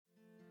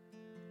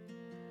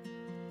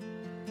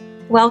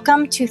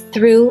Welcome to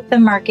Through the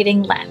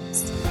Marketing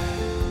Lens,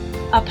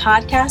 a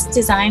podcast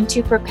designed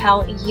to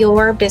propel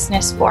your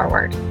business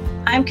forward.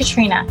 I'm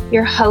Katrina,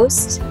 your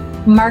host,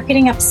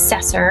 marketing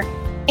obsessor,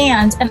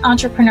 and an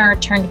entrepreneur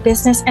turned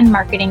business and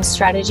marketing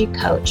strategy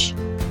coach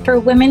for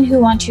women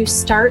who want to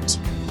start,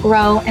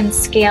 grow, and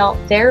scale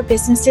their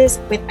businesses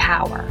with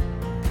power.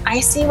 I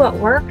see what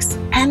works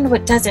and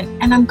what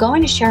doesn't, and I'm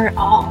going to share it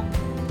all.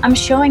 I'm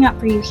showing up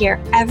for you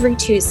here every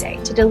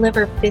Tuesday to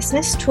deliver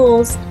business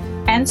tools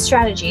and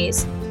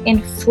strategies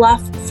in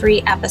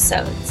fluff-free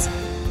episodes.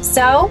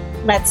 So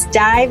let's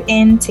dive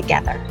in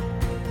together.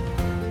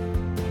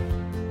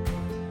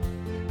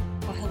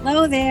 Well,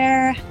 hello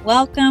there.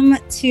 Welcome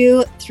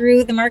to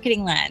Through the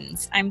Marketing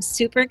Lens. I'm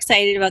super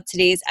excited about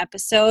today's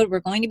episode. We're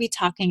going to be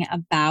talking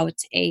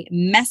about a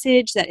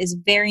message that is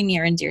very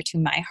near and dear to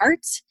my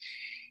heart.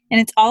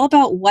 And it's all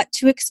about what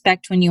to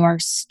expect when you are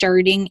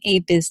starting a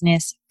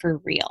business for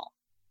real.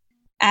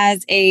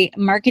 As a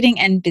marketing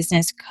and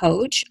business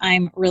coach,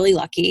 I'm really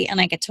lucky and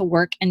I get to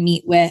work and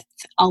meet with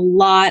a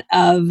lot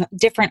of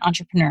different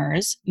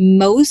entrepreneurs.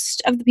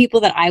 Most of the people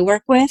that I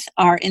work with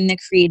are in the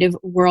creative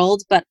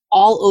world, but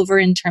all over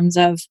in terms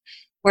of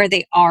where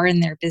they are in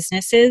their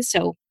businesses.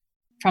 So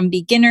from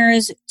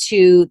beginners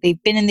to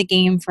they've been in the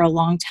game for a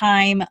long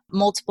time,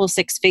 multiple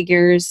six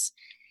figures.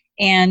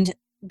 And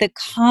the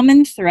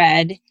common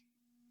thread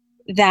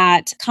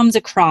that comes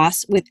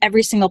across with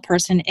every single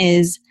person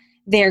is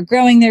they're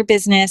growing their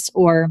business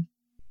or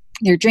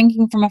they're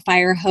drinking from a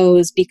fire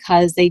hose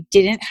because they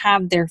didn't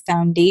have their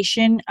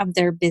foundation of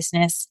their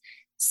business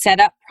set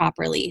up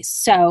properly.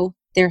 So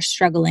they're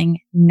struggling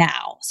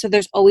now. So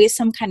there's always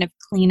some kind of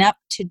cleanup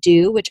to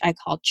do, which I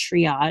call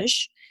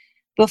triage,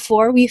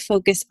 before we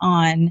focus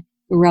on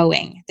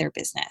growing their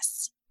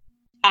business.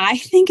 I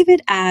think of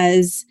it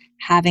as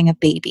having a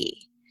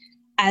baby.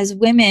 As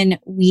women,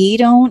 we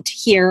don't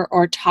hear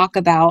or talk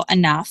about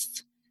enough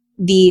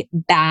the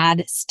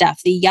bad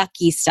stuff, the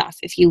yucky stuff,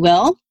 if you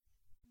will.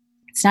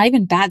 It's not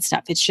even bad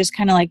stuff. It's just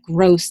kind of like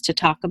gross to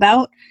talk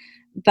about.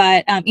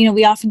 But,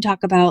 we often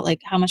talk about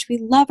like how much we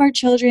love our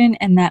children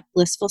and that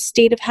blissful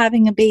state of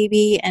having a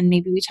baby. And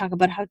maybe we talk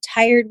about how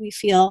tired we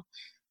feel.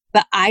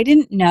 But I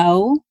didn't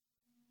know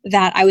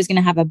that I was going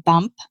to have a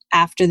bump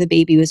after the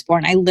baby was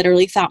born. I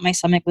literally thought my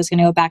stomach was going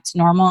to go back to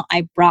normal.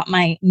 I brought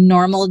my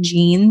normal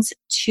jeans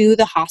to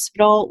the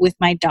hospital with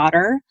my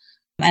daughter.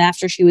 And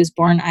after she was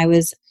born, I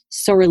was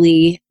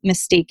sorely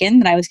mistaken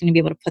that I was going to be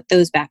able to put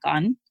those back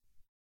on.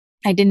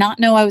 I did not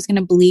know I was going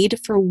to bleed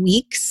for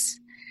weeks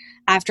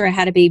after I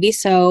had a baby.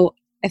 So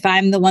if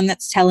I'm the one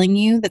that's telling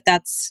you that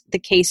that's the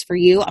case for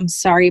you, I'm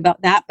sorry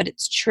about that, but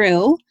it's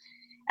true.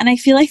 And I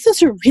feel like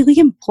those are really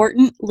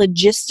important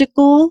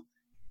logistical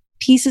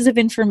pieces of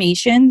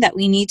information that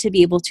we need to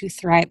be able to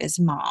thrive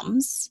as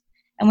moms.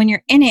 And when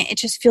you're in it, it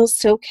just feels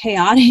so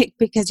chaotic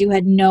because you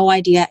had no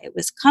idea it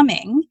was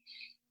coming.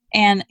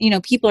 And,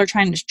 people are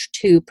trying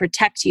to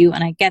protect you,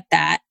 and I get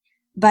that,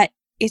 but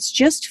it's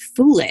just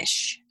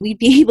foolish. We'd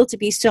be able to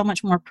be so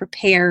much more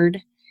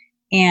prepared,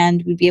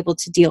 and we'd be able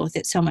to deal with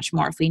it so much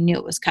more if we knew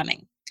it was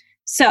coming.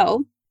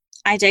 So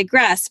I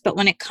digress, but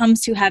when it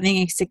comes to having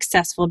a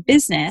successful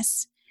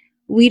business,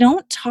 we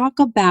don't talk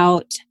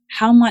about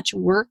how much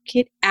work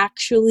it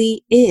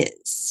actually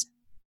is.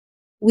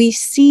 We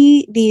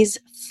see these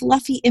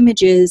fluffy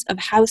images of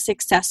how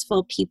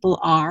successful people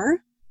are,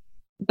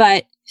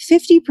 but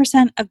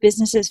 50% of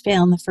businesses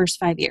fail in the first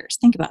 5 years.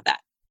 Think about that.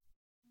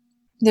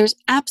 There's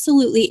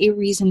absolutely a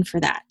reason for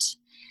that.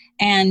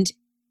 And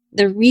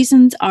the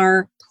reasons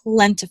are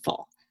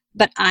plentiful.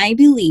 But I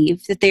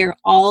believe that they are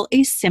all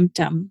a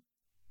symptom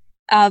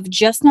of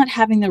just not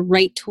having the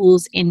right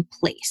tools in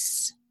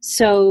place.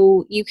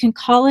 So you can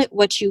call it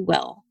what you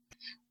will.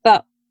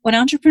 But when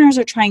entrepreneurs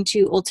are trying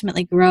to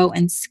ultimately grow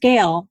and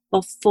scale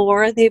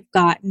before they've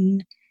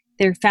gotten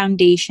their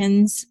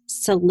foundations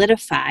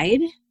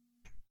solidified,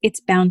 it's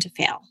bound to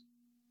fail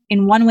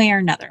in one way or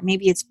another.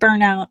 Maybe it's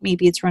burnout,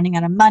 maybe it's running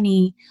out of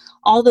money.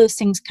 All those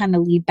things kind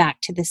of lead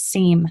back to the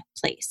same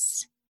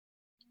place.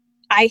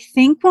 I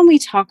think when we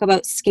talk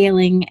about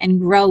scaling and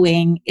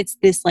growing, it's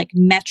this like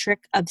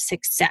metric of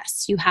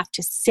success. You have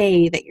to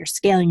say that you're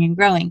scaling and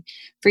growing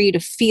for you to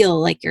feel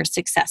like you're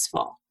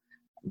successful.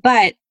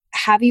 But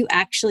have you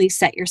actually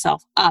set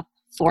yourself up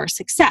for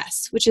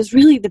success, which is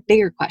really the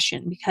bigger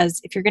question? Because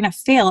if you're going to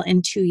fail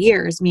in 2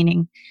 years,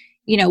 meaning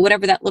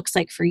whatever that looks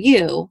like for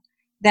you,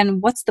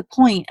 then what's the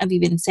point of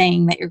even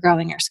saying that you're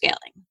growing or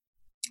scaling?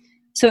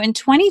 So in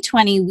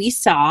 2020, we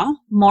saw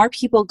more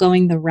people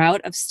going the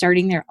route of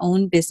starting their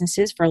own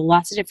businesses for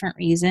lots of different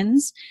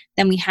reasons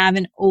than we have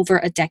in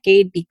over a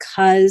decade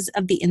because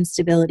of the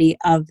instability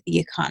of the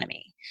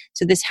economy.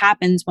 So this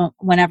happens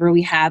whenever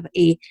we have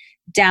a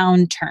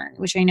downturn,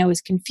 which I know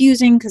is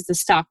confusing because the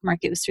stock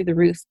market was through the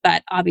roof,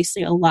 but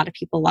obviously a lot of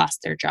people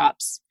lost their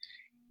jobs.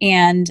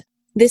 And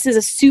this is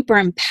a super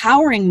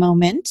empowering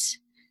moment,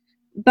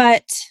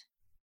 but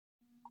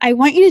I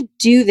want you to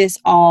do this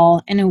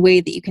all in a way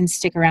that you can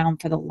stick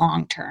around for the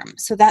long term.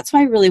 So that's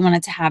why I really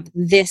wanted to have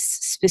this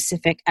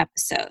specific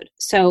episode.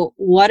 So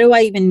what do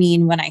I even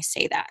mean when I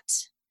say that?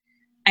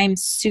 I'm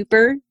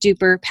super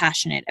duper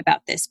passionate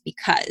about this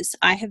because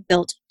I have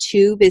built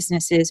 2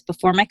 businesses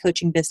before my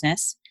coaching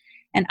business,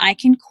 and I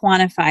can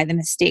quantify the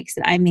mistakes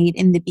that I made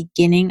in the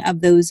beginning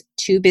of those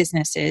 2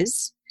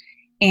 businesses.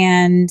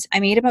 And I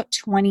made about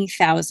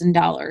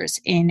 $20,000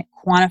 in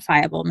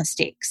quantifiable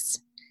mistakes,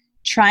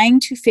 trying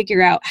to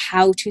figure out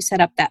how to set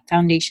up that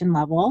foundation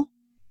level.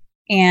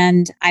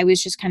 And I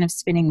was just kind of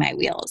spinning my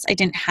wheels. I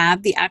didn't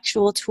have the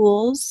actual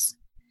tools.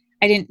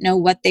 I didn't know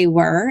what they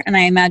were. And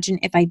I imagine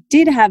if I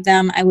did have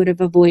them, I would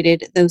have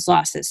avoided those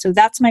losses. So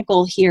that's my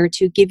goal here,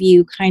 to give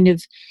you kind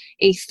of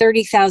a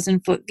 30,000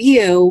 foot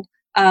view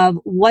of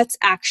what's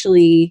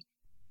actually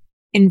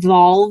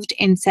involved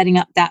in setting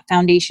up that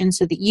foundation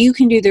so that you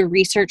can do the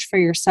research for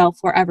yourself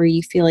wherever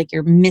you feel like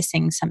you're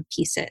missing some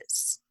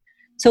pieces.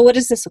 So what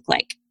does this look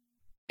like?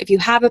 If you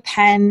have a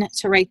pen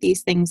to write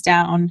these things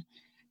down,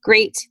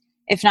 great.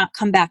 If not,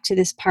 come back to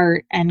this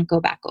part and go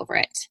back over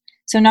it.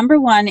 So number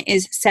 1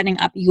 is setting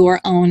up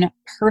your own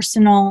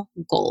personal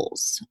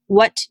goals.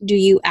 What do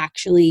you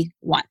actually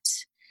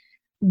want?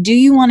 Do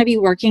you want to be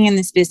working in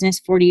this business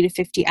 40 to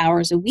 50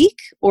 hours a week,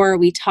 or are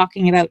we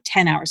talking about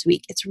 10 hours a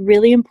week? It's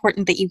really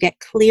important that you get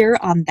clear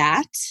on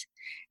that.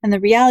 And the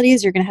reality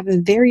is you're going to have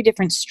a very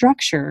different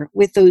structure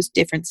with those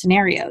different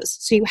scenarios.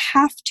 So you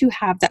have to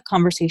have that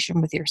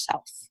conversation with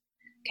yourself.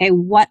 Okay,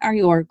 what are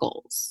your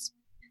goals?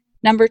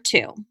 Number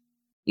 2,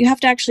 you have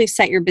to actually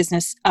set your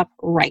business up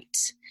right.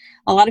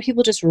 A lot of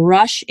people just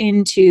rush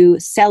into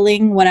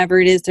selling whatever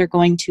it is they're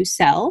going to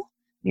sell.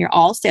 You're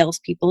all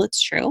salespeople,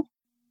 it's true.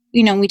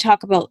 We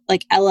talk about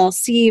like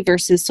LLC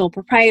versus sole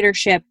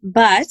proprietorship,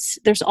 but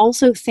there's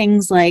also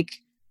things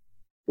like,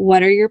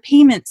 what are your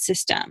payment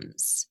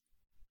systems?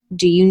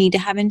 Do you need to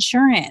have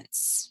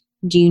insurance?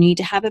 Do you need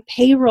to have a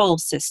payroll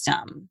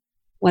system?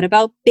 What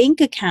about bank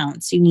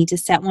accounts? You need to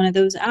set one of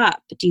those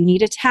up. Do you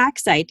need a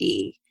tax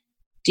ID?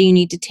 Do you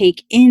need to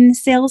take in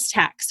sales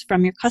tax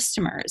from your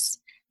customers?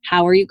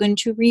 How are you going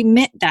to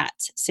remit that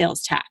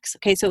sales tax?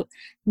 Okay, so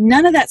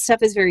none of that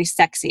stuff is very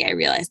sexy, I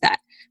realize that.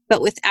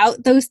 But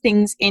without those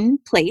things in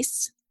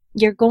place,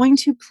 you're going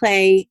to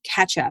play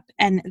catch up.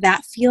 And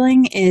that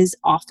feeling is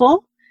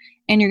awful.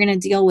 And you're going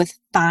to deal with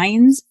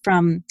fines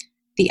from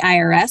the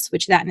IRS,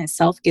 which that in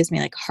itself gives me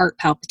like heart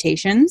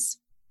palpitations.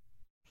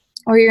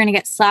 Or you're going to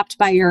get slapped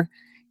by your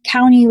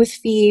county with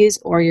fees,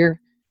 or your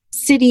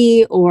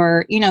city,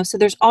 or, so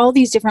there's all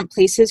these different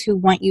places who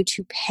want you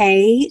to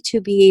pay to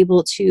be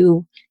able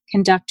to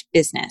conduct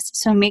business.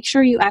 So make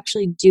sure you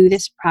actually do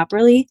this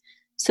properly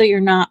so you're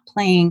not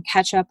playing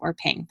catch up or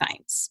paying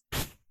fines.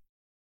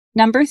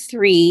 Number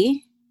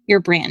 3, your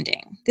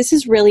branding. This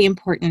is really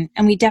important,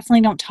 and we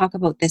definitely don't talk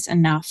about this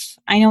enough.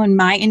 I know in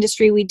my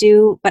industry we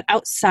do, but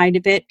outside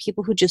of it,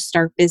 people who just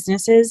start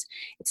businesses,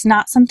 it's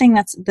not something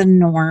that's the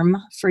norm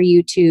for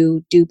you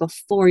to do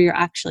before you're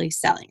actually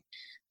selling.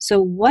 So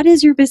what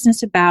is your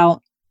business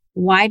about?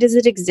 Why does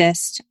it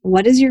exist?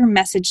 What is your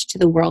message to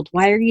the world?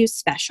 Why are you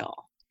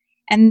special?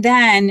 And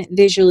then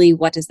visually,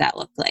 what does that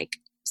look like?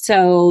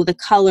 So the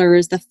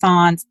colors, the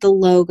fonts, the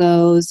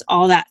logos,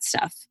 all that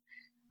stuff.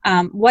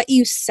 What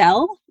you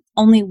sell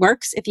only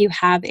works if you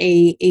have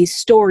a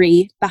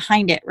story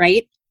behind it,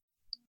 right?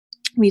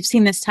 We've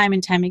seen this time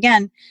and time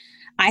again.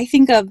 I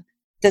think of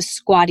the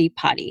Squatty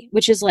Potty,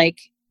 which is like,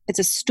 it's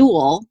a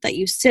stool that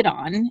you sit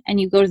on and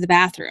you go to the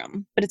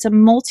bathroom, but it's a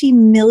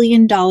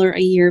multi-million-dollar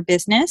a year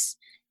business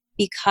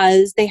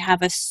because they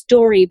have a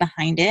story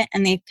behind it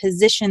and they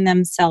position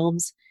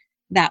themselves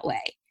that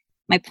way.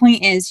 My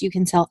point is, you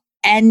can sell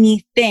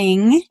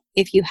anything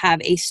if you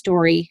have a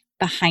story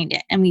behind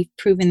it. And we've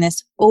proven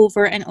this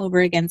over and over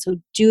again. So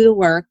do the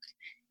work,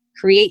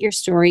 create your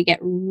story, get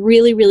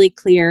really, really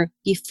clear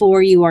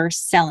before you are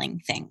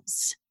selling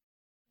things.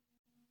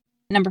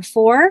 Number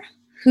 4,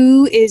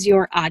 who is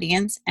your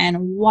audience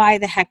and why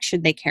the heck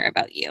should they care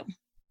about you?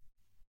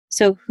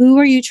 So who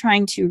are you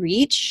trying to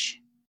reach?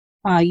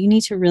 You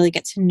need to really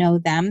get to know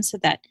them so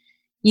that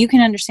you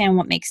can understand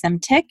what makes them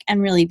tick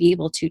and really be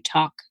able to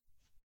talk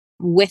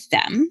with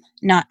them,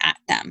 not at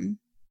them.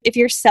 If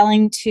you're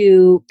selling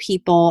to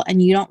people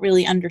and you don't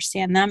really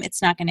understand them,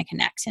 it's not going to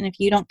connect. And if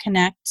you don't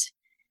connect,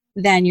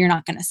 then you're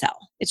not going to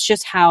sell. It's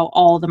just how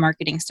all the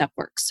marketing stuff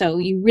works. So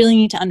you really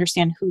need to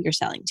understand who you're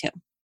selling to.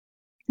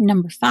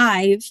 Number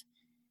 5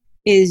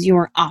 is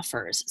your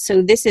offers.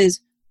 So this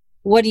is,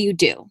 what do you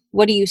do?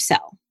 What do you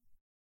sell?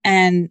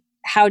 And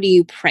how do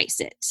you price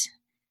it?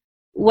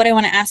 What I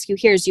want to ask you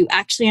here is, do you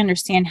actually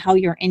understand how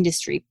your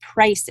industry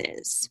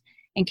prices?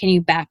 And can you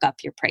back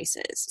up your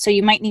prices? So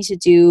you might need to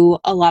do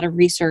a lot of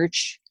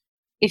research.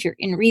 If you're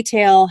in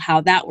retail,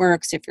 how that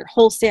works. If you're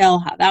wholesale,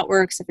 how that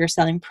works. If you're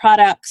selling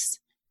products,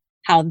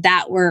 how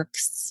that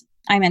works.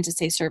 I meant to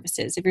say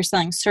services. If you're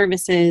selling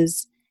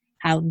services,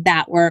 how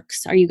that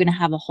works. Are you going to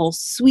have a whole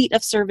suite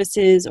of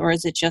services, or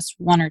is it just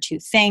 1 or 2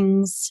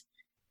 things?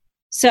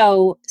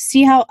 So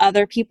see how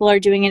other people are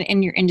doing it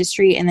in your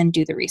industry and then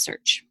do the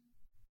research.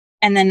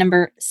 And then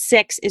number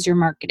 6 is your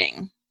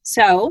marketing.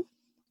 So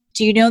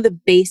do you know the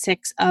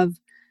basics of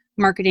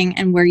marketing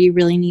and where you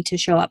really need to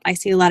show up? I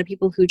see a lot of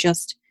people who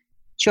just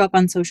show up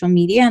on social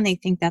media and they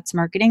think that's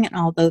marketing. And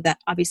although that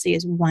obviously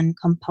is one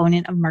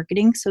component of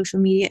marketing, social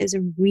media is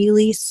a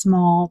really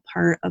small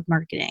part of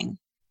marketing.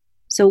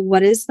 So what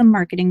does the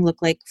marketing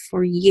look like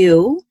for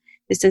you?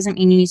 This doesn't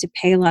mean you need to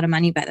pay a lot of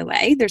money, by the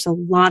way. There's a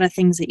lot of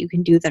things that you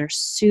can do that are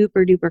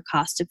super duper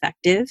cost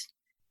effective.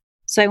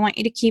 So I want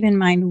you to keep in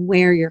mind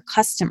where your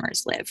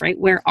customers live, right?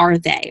 Where are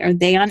they? Are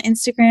they on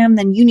Instagram?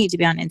 Then you need to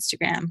be on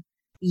Instagram.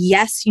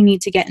 Yes, you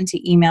need to get into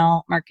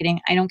email marketing.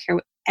 I don't care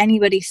what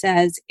anybody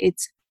says.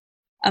 It's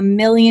a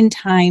million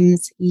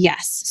times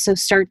yes. So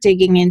start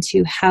digging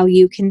into how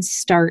you can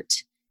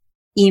start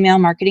email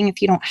marketing.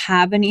 If you don't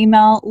have an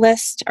email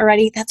list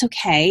already, that's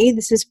okay.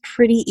 This is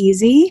pretty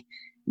easy,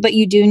 but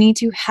you do need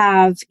to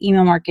have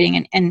email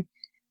marketing. And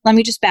let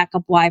me just back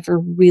up why for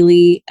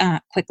really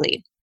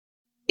quickly.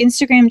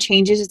 Instagram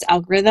changes its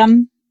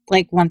algorithm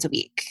like once a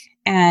week,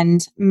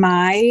 and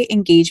my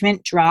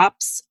engagement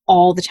drops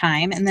all the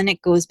time, and then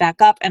it goes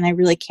back up, and I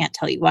really can't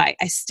tell you why.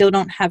 I still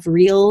don't have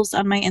Reels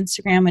on my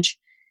Instagram, which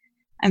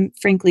I'm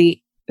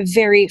frankly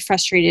very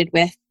frustrated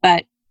with,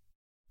 but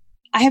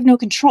I have no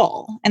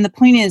control. And the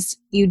point is,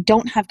 you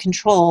don't have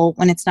control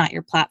when it's not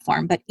your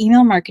platform, but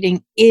email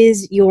marketing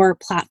is your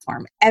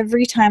platform.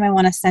 Every time I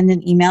want to send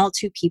an email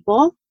to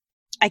people,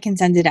 I can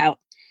send it out.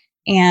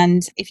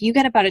 And if you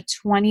get about a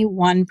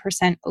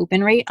 21%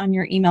 open rate on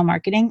your email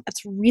marketing,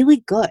 that's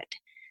really good.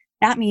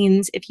 That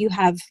means if you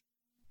have,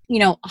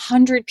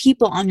 100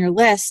 people on your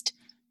list,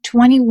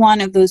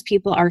 21 of those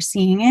people are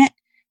seeing it,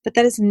 but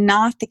that is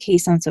not the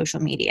case on social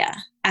media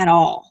at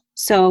all.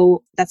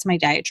 So that's my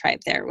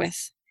diatribe there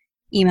with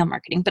email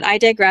marketing. But I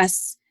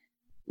digress.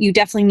 You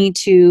definitely need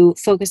to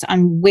focus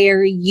on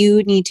where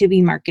you need to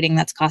be marketing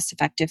that's cost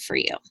effective for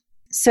you.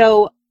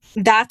 So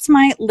that's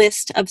my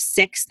list of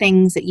 6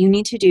 things that you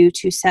need to do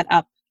to set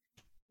up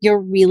your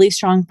really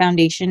strong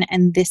foundation.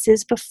 And this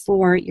is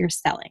before you're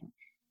selling.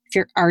 If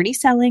you're already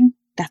selling,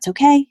 that's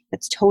okay.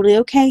 That's totally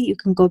okay. You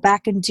can go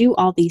back and do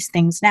all these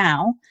things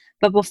now.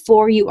 But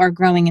before you are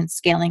growing and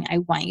scaling, I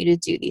want you to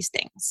do these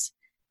things.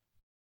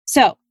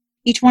 So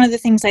each one of the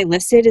things I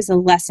listed is a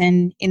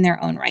lesson in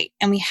their own right.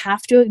 And we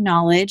have to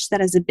acknowledge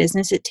that as a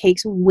business, it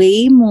takes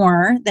way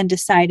more than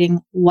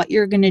deciding what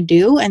you're going to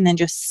do and then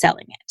just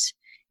selling it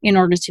in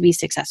order to be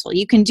successful.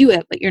 You can do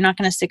it, but you're not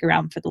going to stick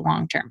around for the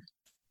long term.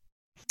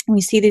 And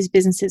we see these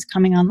businesses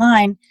coming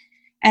online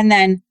and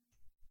then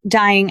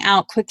dying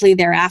out quickly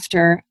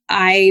thereafter.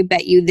 I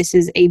bet you this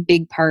is a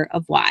big part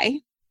of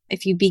why.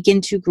 If you begin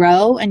to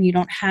grow and you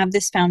don't have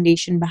this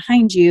foundation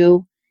behind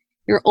you,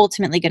 you're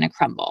ultimately going to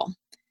crumble.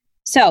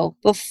 So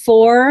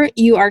before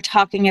you are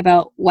talking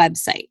about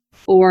website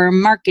or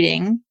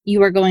marketing,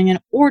 you are going in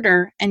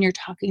order and you're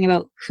talking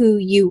about who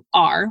you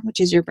are, which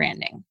is your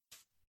branding.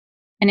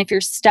 And if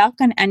you're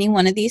stuck on any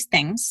one of these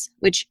things,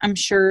 which I'm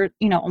sure,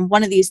 on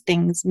one of these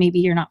things maybe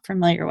you're not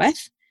familiar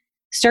with,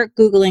 start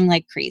Googling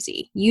like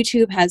crazy.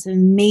 YouTube has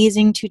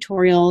amazing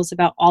tutorials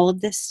about all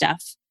of this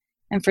stuff.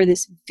 And for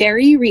this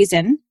very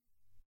reason,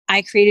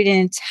 I created an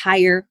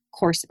entire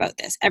course about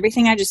this.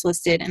 Everything I just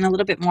listed and a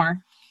little bit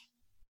more.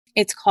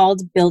 It's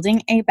called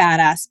Building a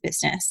Badass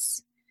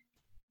Business.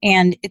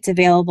 And it's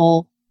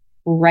available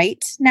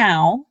right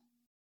now.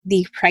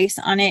 The price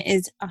on it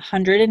is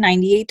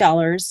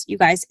 $198. You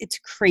guys, it's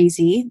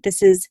crazy.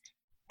 This is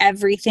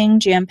everything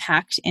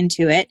jam-packed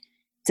into it.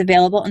 It's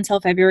available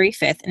until February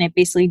 5th, and it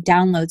basically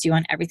downloads you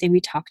on everything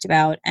we talked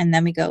about, and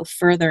then we go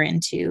further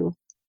into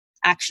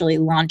actually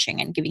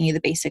launching and giving you the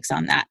basics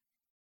on that.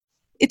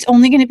 It's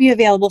only going to be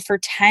available for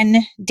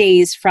 10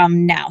 days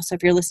from now. So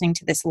if you're listening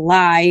to this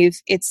live,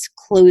 it's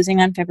closing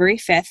on February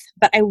 5th,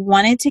 but I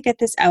wanted to get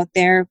this out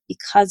there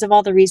because of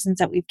all the reasons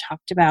that we've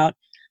talked about.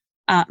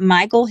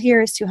 My goal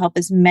here is to help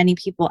as many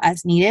people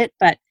as need it,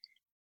 but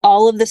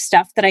all of the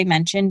stuff that I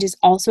mentioned is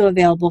also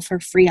available for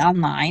free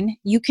online.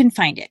 You can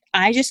find it.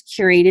 I just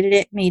curated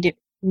it, made it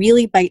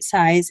really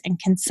bite-sized and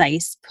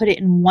concise, put it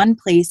in one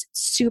place,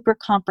 super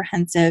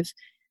comprehensive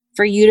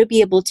for you to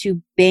be able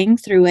to bang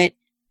through it,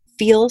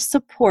 feel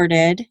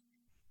supported.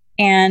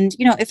 And,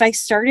 if I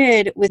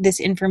started with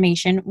this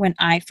information when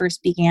I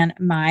first began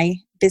my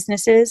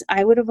businesses,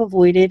 I would have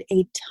avoided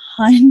a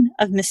ton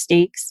of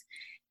mistakes.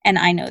 And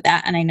I know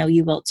that, and I know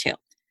you will too.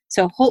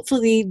 So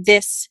hopefully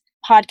this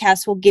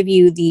podcast will give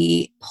you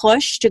the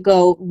push to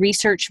go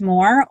research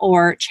more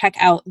or check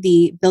out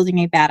the Building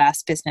a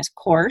Badass Business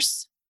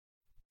course.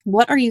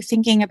 What are you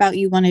thinking about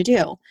you want to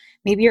do?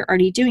 Maybe you're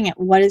already doing it.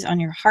 What is on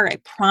your heart? I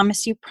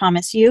promise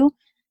you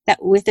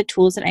that with the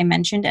tools that I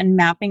mentioned and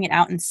mapping it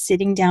out and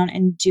sitting down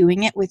and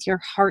doing it with your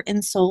heart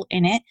and soul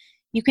in it,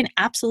 you can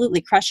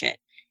absolutely crush it.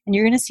 And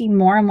you're going to see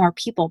more and more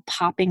people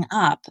popping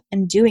up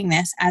and doing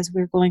this as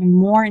we're going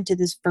more into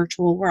this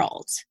virtual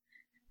world.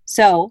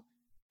 So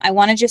I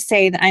want to just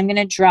say that I'm going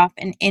to drop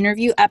an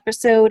interview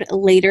episode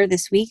later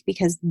this week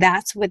because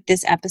that's what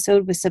this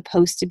episode was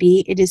supposed to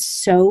be. It is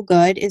so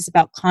good. It's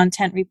about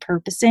content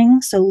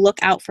repurposing. So look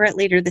out for it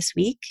later this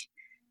week.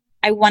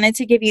 I wanted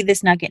to give you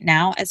this nugget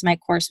now as my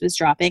course was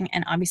dropping.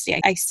 And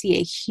obviously I see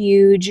a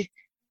huge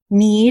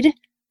need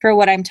for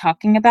what I'm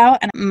talking about.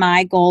 And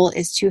my goal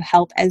is to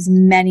help as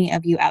many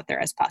of you out there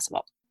as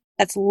possible.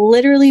 That's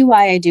literally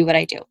why I do what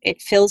I do.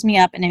 It fills me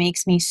up and it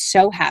makes me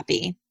so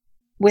happy.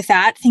 With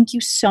that, thank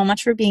you so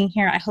much for being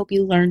here. I hope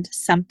you learned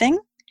something,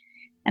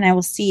 and I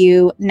will see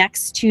you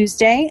next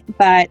Tuesday.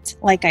 But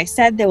like I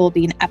said, there will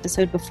be an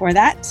episode before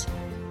that.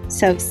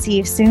 So see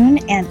you soon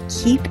and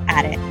keep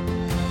at it.